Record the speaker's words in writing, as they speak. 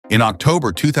In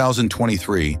October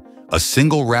 2023, a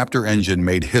single Raptor engine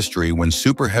made history when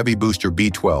Super Heavy booster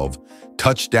B-12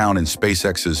 touched down in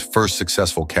SpaceX's first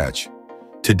successful catch.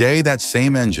 Today, that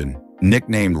same engine,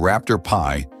 nicknamed Raptor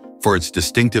Pi for its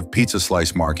distinctive pizza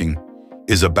slice marking,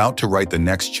 is about to write the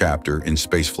next chapter in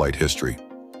spaceflight history.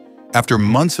 After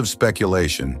months of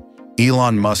speculation,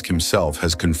 Elon Musk himself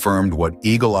has confirmed what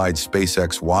eagle-eyed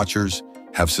SpaceX watchers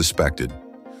have suspected.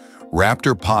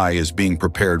 Raptor Pi is being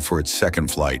prepared for its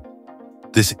second flight.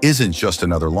 This isn't just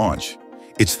another launch.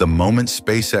 It's the moment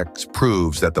SpaceX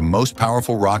proves that the most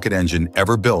powerful rocket engine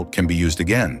ever built can be used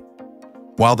again.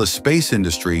 While the space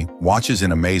industry watches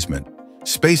in amazement,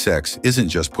 SpaceX isn't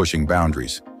just pushing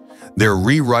boundaries. They're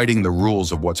rewriting the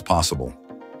rules of what's possible.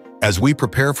 As we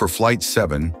prepare for Flight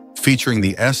 7, featuring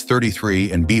the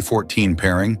S-33 and B-14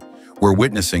 pairing, we're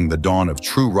witnessing the dawn of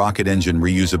true rocket engine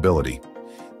reusability.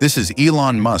 This is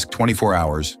Elon Musk 24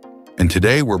 Hours, and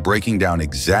today we're breaking down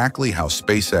exactly how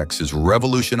SpaceX is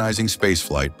revolutionizing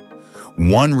spaceflight,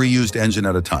 one reused engine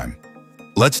at a time.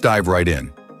 Let's dive right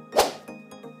in.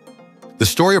 The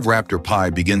story of Raptor Pi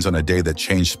begins on a day that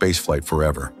changed spaceflight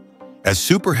forever. As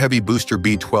Super Heavy booster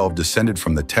B-12 descended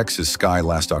from the Texas sky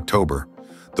last October,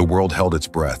 the world held its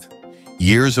breath.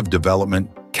 Years of development,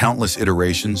 countless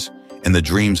iterations, and the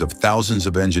dreams of thousands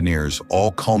of engineers all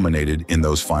culminated in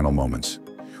those final moments.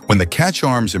 When the catch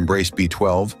arms embraced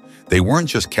B-12, they weren't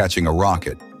just catching a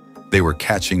rocket, they were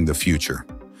catching the future.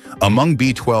 Among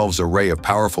B-12's array of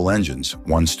powerful engines,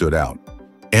 one stood out.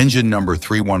 Engine number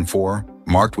 314,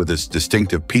 marked with its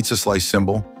distinctive pizza slice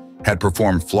symbol, had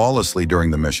performed flawlessly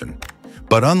during the mission.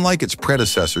 But unlike its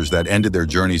predecessors that ended their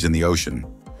journeys in the ocean,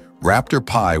 Raptor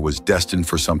Pi was destined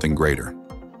for something greater.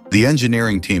 The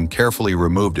engineering team carefully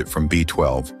removed it from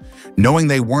B-12, knowing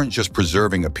they weren't just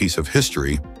preserving a piece of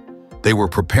history, they were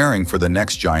preparing for the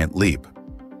next giant leap.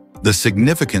 The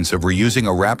significance of reusing a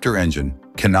Raptor engine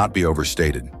cannot be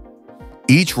overstated.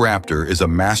 Each Raptor is a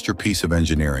masterpiece of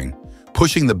engineering,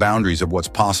 pushing the boundaries of what's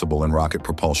possible in rocket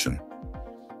propulsion.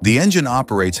 The engine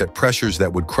operates at pressures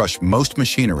that would crush most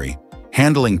machinery,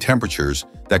 handling temperatures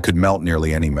that could melt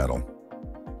nearly any metal.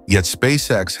 Yet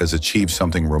SpaceX has achieved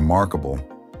something remarkable.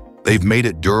 They've made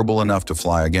it durable enough to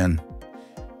fly again.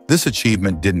 This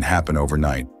achievement didn't happen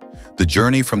overnight. The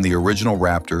journey from the original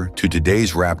Raptor to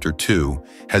today's Raptor 2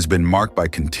 has been marked by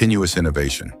continuous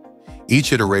innovation.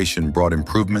 Each iteration brought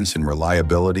improvements in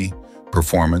reliability,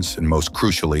 performance, and most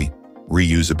crucially,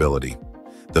 reusability.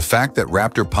 The fact that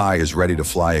Raptor Pi is ready to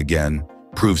fly again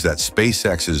proves that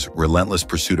SpaceX's relentless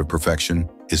pursuit of perfection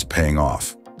is paying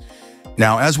off.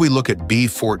 Now, as we look at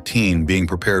B-14 being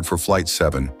prepared for Flight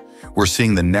 7, we're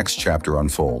seeing the next chapter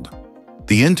unfold.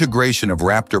 The integration of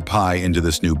Raptor Pi into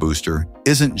this new booster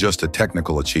isn't just a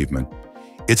technical achievement,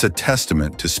 it's a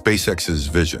testament to SpaceX's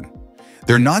vision.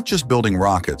 They're not just building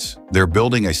rockets, they're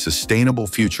building a sustainable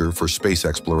future for space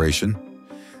exploration.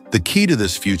 The key to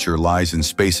this future lies in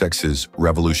SpaceX's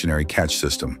revolutionary catch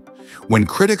system. When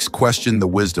critics question the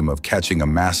wisdom of catching a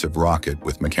massive rocket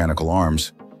with mechanical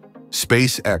arms,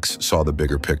 SpaceX saw the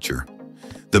bigger picture.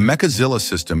 The Mechazilla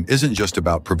system isn't just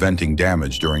about preventing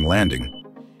damage during landing.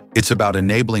 It's about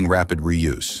enabling rapid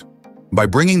reuse. By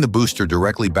bringing the booster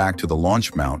directly back to the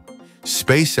launch mount,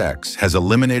 SpaceX has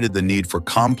eliminated the need for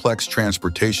complex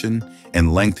transportation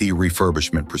and lengthy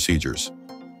refurbishment procedures.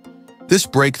 This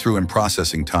breakthrough in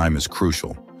processing time is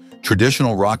crucial.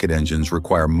 Traditional rocket engines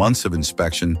require months of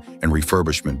inspection and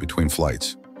refurbishment between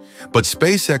flights. But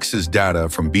SpaceX's data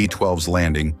from B-12's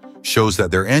landing shows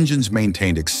that their engines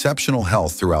maintained exceptional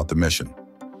health throughout the mission.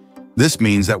 This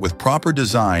means that with proper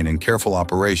design and careful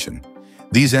operation,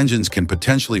 these engines can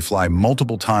potentially fly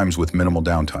multiple times with minimal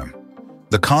downtime.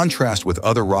 The contrast with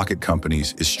other rocket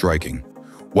companies is striking.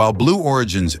 While Blue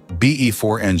Origin's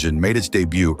BE-4 engine made its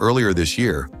debut earlier this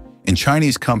year, and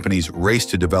Chinese companies race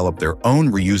to develop their own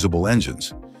reusable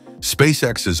engines,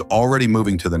 SpaceX is already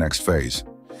moving to the next phase.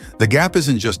 The gap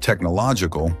isn't just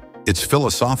technological, it's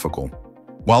philosophical.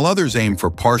 While others aim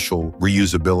for partial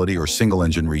reusability or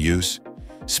single-engine reuse,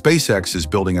 SpaceX is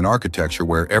building an architecture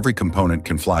where every component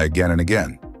can fly again and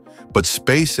again. But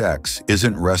SpaceX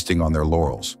isn't resting on their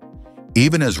laurels.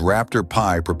 Even as Raptor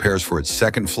Pi prepares for its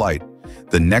second flight,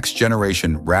 the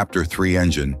next-generation Raptor 3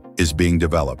 engine is being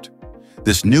developed.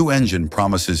 This new engine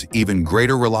promises even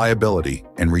greater reliability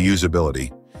and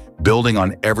reusability, building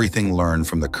on everything learned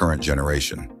from the current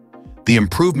generation. The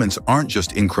improvements aren't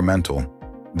just incremental,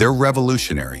 they're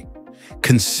revolutionary.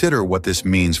 Consider what this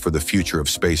means for the future of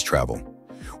space travel.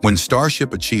 When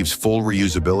Starship achieves full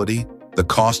reusability, the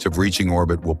cost of reaching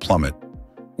orbit will plummet.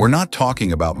 We're not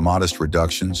talking about modest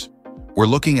reductions. We're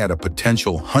looking at a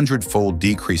potential 100-fold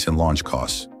decrease in launch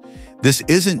costs. This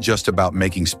isn't just about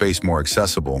making space more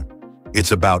accessible,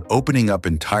 it's about opening up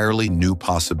entirely new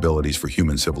possibilities for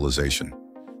human civilization.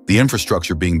 The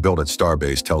infrastructure being built at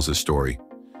Starbase tells this story.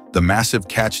 The massive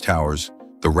catch towers,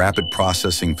 the rapid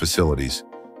processing facilities,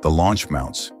 the launch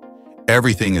mounts.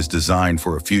 Everything is designed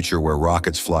for a future where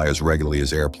rockets fly as regularly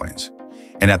as airplanes.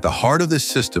 And at the heart of this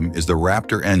system is the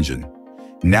Raptor engine,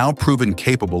 now proven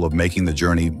capable of making the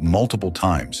journey multiple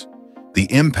times.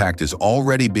 The impact is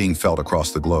already being felt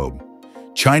across the globe.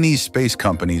 Chinese space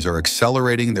companies are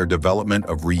accelerating their development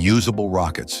of reusable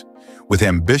rockets, with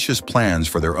ambitious plans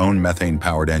for their own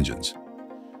methane-powered engines.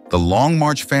 The Long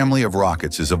March family of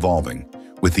rockets is evolving,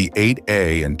 with the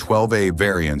 8A and 12A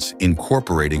variants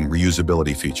incorporating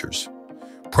reusability features.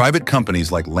 Private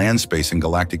companies like Landspace and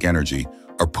Galactic Energy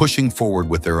are pushing forward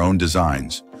with their own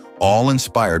designs, all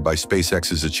inspired by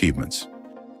SpaceX's achievements.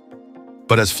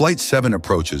 But as Flight 7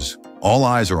 approaches, all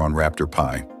eyes are on Raptor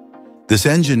Pi. This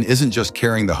engine isn't just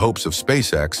carrying the hopes of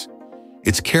SpaceX,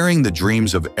 it's carrying the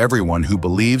dreams of everyone who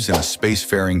believes in a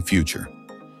spacefaring future.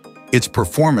 Its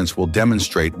performance will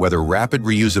demonstrate whether rapid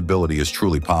reusability is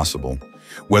truly possible,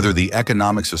 whether the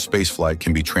economics of spaceflight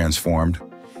can be transformed,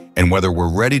 and whether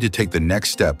we're ready to take the next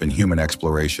step in human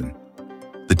exploration.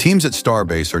 The teams at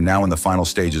Starbase are now in the final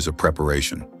stages of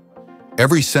preparation.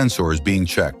 Every sensor is being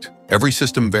checked, every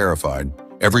system verified,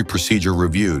 every procedure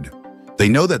reviewed. They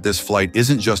know that this flight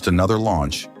isn't just another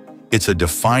launch, it's a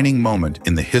defining moment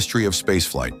in the history of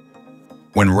spaceflight.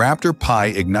 When Raptor Pi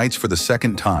ignites for the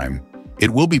second time,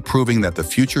 it will be proving that the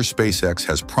future SpaceX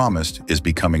has promised is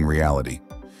becoming reality.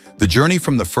 The journey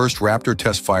from the first Raptor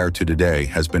test fire to today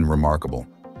has been remarkable.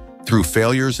 Through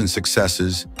failures and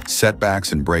successes,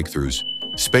 setbacks and breakthroughs,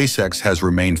 SpaceX has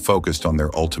remained focused on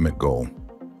their ultimate goal: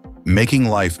 making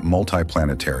life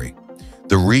multiplanetary.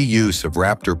 The reuse of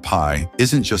Raptor Pi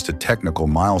isn't just a technical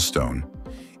milestone,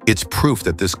 it's proof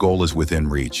that this goal is within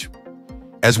reach.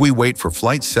 As we wait for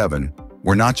Flight 7,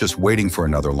 we're not just waiting for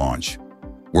another launch.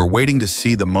 We're waiting to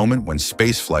see the moment when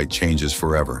spaceflight changes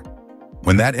forever.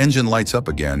 When that engine lights up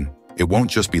again, it won't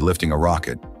just be lifting a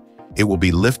rocket. It will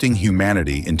be lifting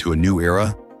humanity into a new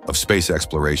era of space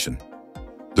exploration.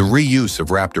 The reuse of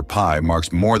Raptor Pi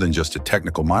marks more than just a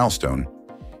technical milestone.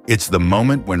 It's the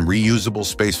moment when reusable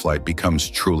spaceflight becomes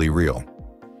truly real.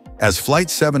 As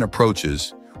Flight 7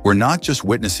 approaches, we're not just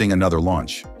witnessing another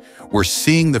launch. We're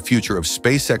seeing the future of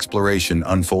space exploration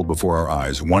unfold before our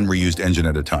eyes, one reused engine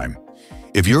at a time.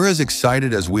 If you're as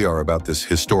excited as we are about this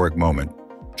historic moment,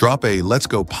 drop a "Let's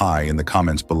Go Pi" in the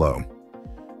comments below.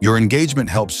 Your engagement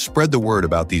helps spread the word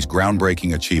about these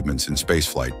groundbreaking achievements in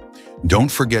spaceflight.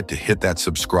 Don't forget to hit that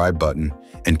subscribe button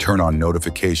and turn on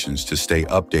notifications to stay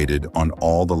updated on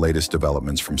all the latest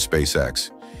developments from SpaceX.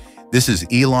 This is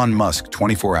Elon Musk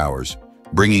 24 Hours,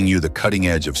 bringing you the cutting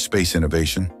edge of space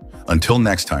innovation. Until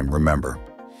next time, remember,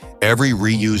 every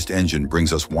reused engine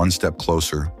brings us one step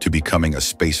closer to becoming a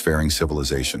spacefaring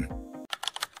civilization.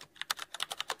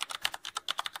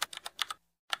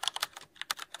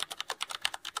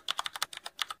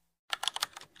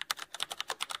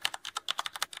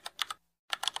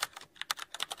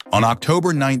 On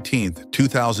October 19,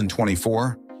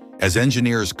 2024, as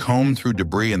engineers combed through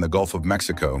debris in the Gulf of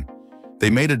Mexico, they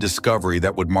made a discovery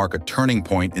that would mark a turning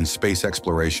point in space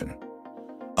exploration.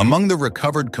 Among the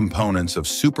recovered components of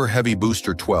Super Heavy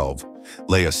Booster 12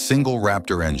 lay a single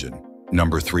Raptor engine,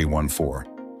 number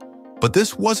 314. But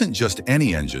this wasn't just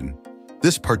any engine.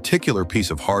 This particular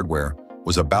piece of hardware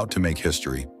was about to make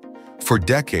history. For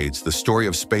decades, the story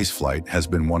of spaceflight has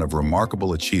been one of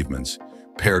remarkable achievements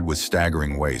paired with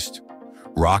staggering waste.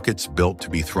 Rockets built to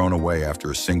be thrown away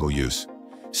after a single use.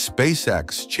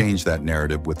 SpaceX changed that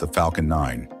narrative with the Falcon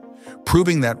 9,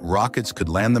 proving that rockets could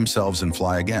land themselves and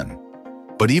fly again.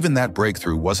 But even that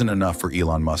breakthrough wasn't enough for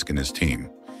Elon Musk and his team.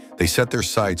 They set their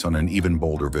sights on an even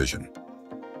bolder vision.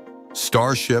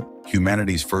 Starship,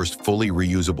 humanity's first fully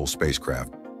reusable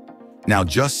spacecraft. Now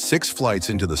just 6 flights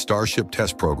into the Starship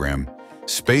test program,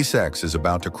 SpaceX is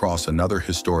about to cross another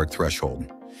historic threshold.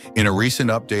 In a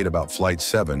recent update about Flight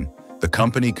 7, the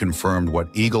company confirmed what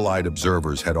eagle-eyed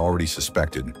observers had already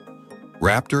suspected.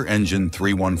 Raptor engine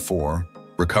 314,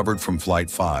 recovered from Flight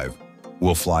 5,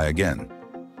 will fly again.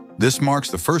 This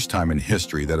marks the first time in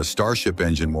history that a Starship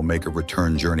engine will make a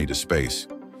return journey to space.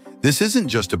 This isn't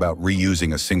just about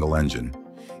reusing a single engine.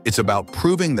 It's about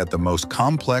proving that the most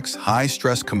complex,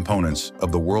 high-stress components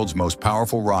of the world's most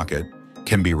powerful rocket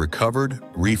can be recovered,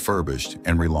 refurbished,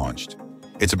 and relaunched.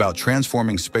 It's about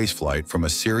transforming spaceflight from a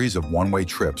series of one-way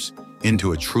trips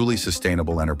into a truly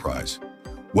sustainable enterprise.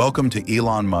 Welcome to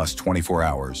Elon Musk 24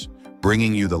 Hours,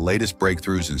 bringing you the latest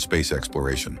breakthroughs in space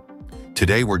exploration.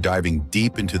 Today, we're diving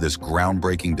deep into this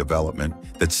groundbreaking development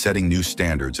that's setting new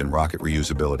standards in rocket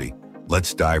reusability.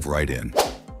 Let's dive right in.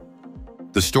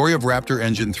 The story of Raptor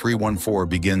Engine 314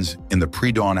 begins in the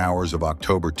pre-dawn hours of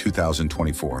October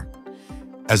 2024.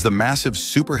 As the massive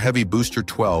Super Heavy Booster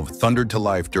 12 thundered to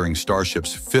life during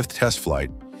Starship's 5th test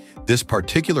flight, this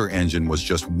particular engine was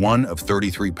just one of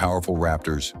 33 powerful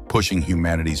Raptors pushing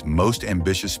humanity's most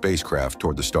ambitious spacecraft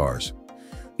toward the stars.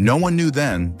 No one knew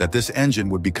then that this engine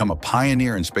would become a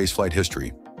pioneer in spaceflight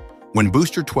history. When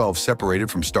Booster 12 separated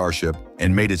from Starship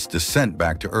and made its descent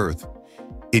back to Earth,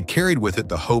 it carried with it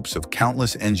the hopes of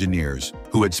countless engineers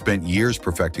who had spent years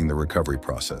perfecting the recovery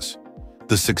process.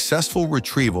 The successful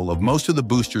retrieval of most of the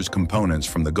booster's components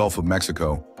from the Gulf of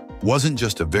Mexico wasn't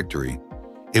just a victory,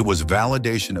 it was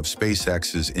validation of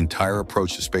SpaceX's entire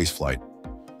approach to spaceflight.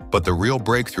 But the real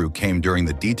breakthrough came during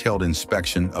the detailed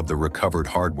inspection of the recovered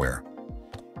hardware.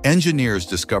 Engineers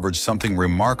discovered something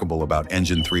remarkable about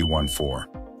Engine 314.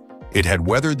 It had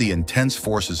weathered the intense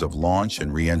forces of launch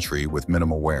and re-entry with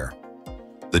minimal wear.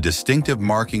 The distinctive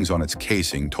markings on its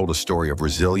casing told a story of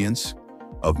resilience,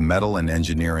 of metal and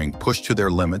engineering pushed to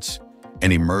their limits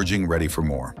and emerging ready for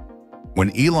more. When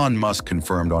Elon Musk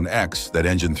confirmed on X that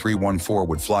Engine 314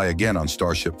 would fly again on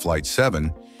Starship Flight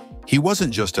 7, he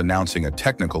wasn't just announcing a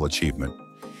technical achievement.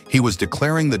 He was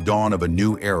declaring the dawn of a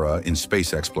new era in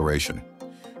space exploration.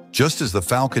 Just as the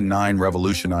Falcon 9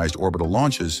 revolutionized orbital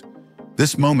launches,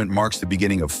 this moment marks the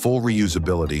beginning of full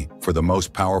reusability for the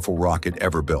most powerful rocket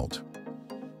ever built.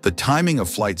 The timing of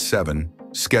Flight 7,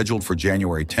 scheduled for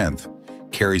January 10th,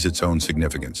 carries its own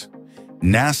significance.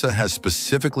 NASA has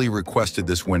specifically requested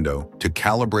this window to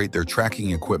calibrate their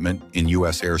tracking equipment in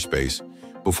U.S. airspace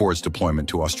before its deployment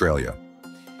to Australia.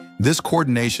 This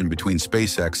coordination between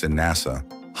SpaceX and NASA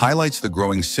highlights the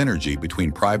growing synergy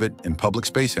between private and public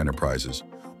space enterprises,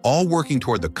 all working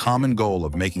toward the common goal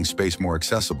of making space more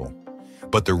accessible.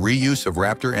 But the reuse of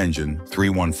Raptor Engine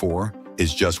 314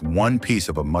 is just one piece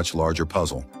of a much larger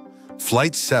puzzle.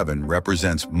 Flight 7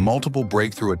 represents multiple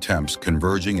breakthrough attempts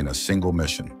converging in a single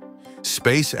mission.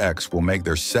 SpaceX will make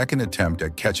their second attempt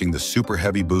at catching the Super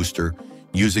Heavy booster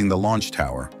using the launch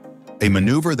tower, a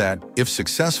maneuver that, if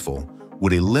successful,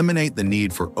 would eliminate the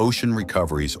need for ocean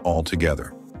recoveries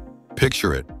altogether.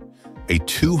 Picture it, a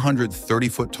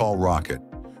 230-foot-tall rocket,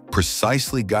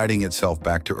 precisely guiding itself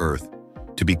back to Earth,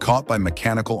 to be caught by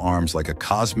mechanical arms like a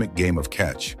cosmic game of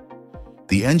catch.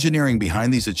 The engineering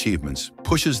behind these achievements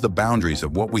pushes the boundaries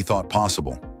of what we thought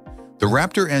possible. The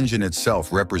Raptor engine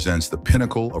itself represents the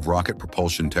pinnacle of rocket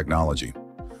propulsion technology.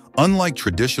 Unlike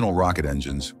traditional rocket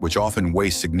engines, which often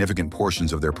waste significant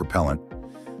portions of their propellant,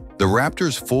 the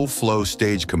Raptor's full-flow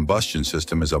stage combustion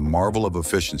system is a marvel of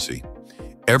efficiency.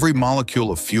 Every molecule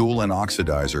of fuel and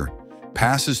oxidizer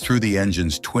passes through the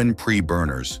engine's twin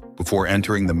pre-burners before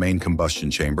entering the main combustion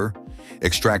chamber,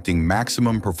 extracting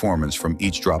maximum performance from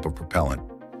each drop of propellant.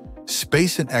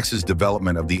 SpaceX's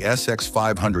development of the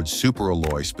SX500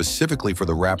 superalloy specifically for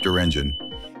the Raptor engine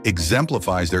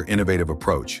exemplifies their innovative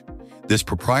approach. This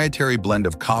proprietary blend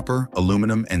of copper,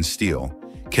 aluminum, and steel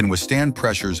can withstand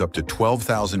pressures up to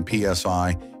 12,000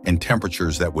 psi and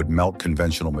temperatures that would melt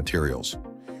conventional materials.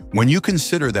 When you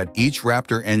consider that each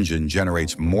Raptor engine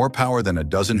generates more power than a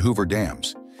dozen Hoover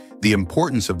dams, the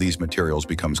importance of these materials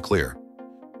becomes clear.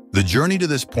 The journey to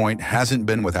this point hasn't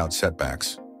been without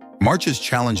setbacks. March's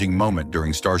challenging moment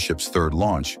during Starship's third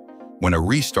launch, when a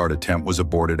restart attempt was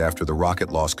aborted after the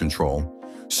rocket lost control,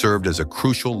 served as a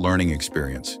crucial learning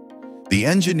experience. The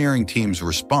engineering team's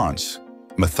response,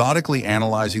 methodically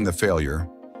analyzing the failure,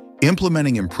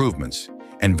 implementing improvements,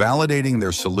 and validating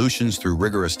their solutions through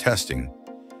rigorous testing,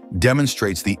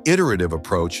 demonstrates the iterative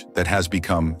approach that has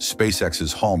become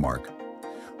SpaceX's hallmark.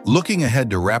 Looking ahead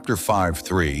to Raptor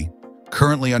 5.3,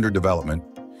 currently under development,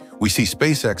 we see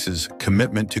SpaceX's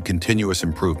commitment to continuous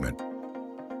improvement.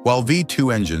 While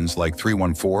V2 engines like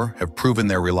 314 have proven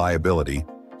their reliability,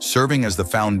 serving as the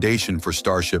foundation for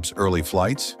Starship's early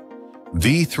flights,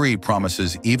 V3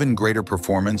 promises even greater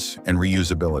performance and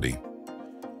reusability.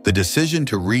 The decision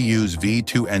to reuse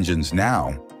V2 engines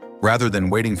now, rather than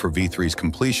waiting for V3's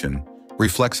completion,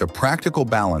 reflects a practical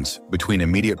balance between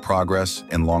immediate progress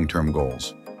and long-term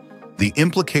goals. The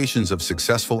implications of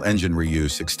successful engine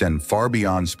reuse extend far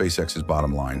beyond SpaceX's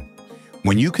bottom line.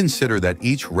 When you consider that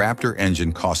each Raptor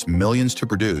engine costs millions to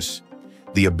produce,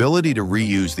 the ability to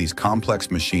reuse these complex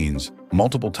machines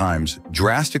multiple times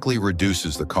drastically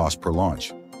reduces the cost per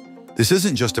launch. This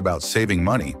isn't just about saving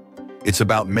money, it's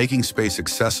about making space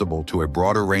accessible to a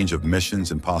broader range of missions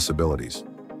and possibilities.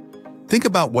 Think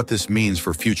about what this means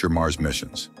for future Mars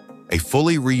missions. A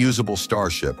fully reusable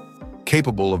Starship,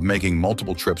 capable of making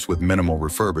multiple trips with minimal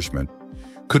refurbishment,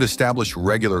 could establish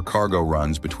regular cargo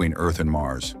runs between Earth and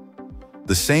Mars.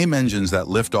 The same engines that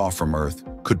lift off from Earth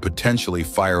could potentially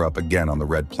fire up again on the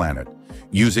red planet,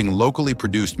 using locally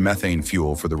produced methane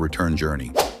fuel for the return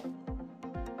journey.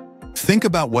 Think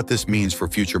about what this means for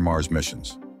future Mars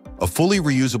missions. A fully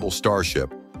reusable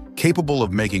Starship, capable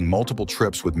of making multiple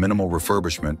trips with minimal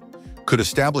refurbishment, could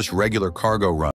establish regular cargo runs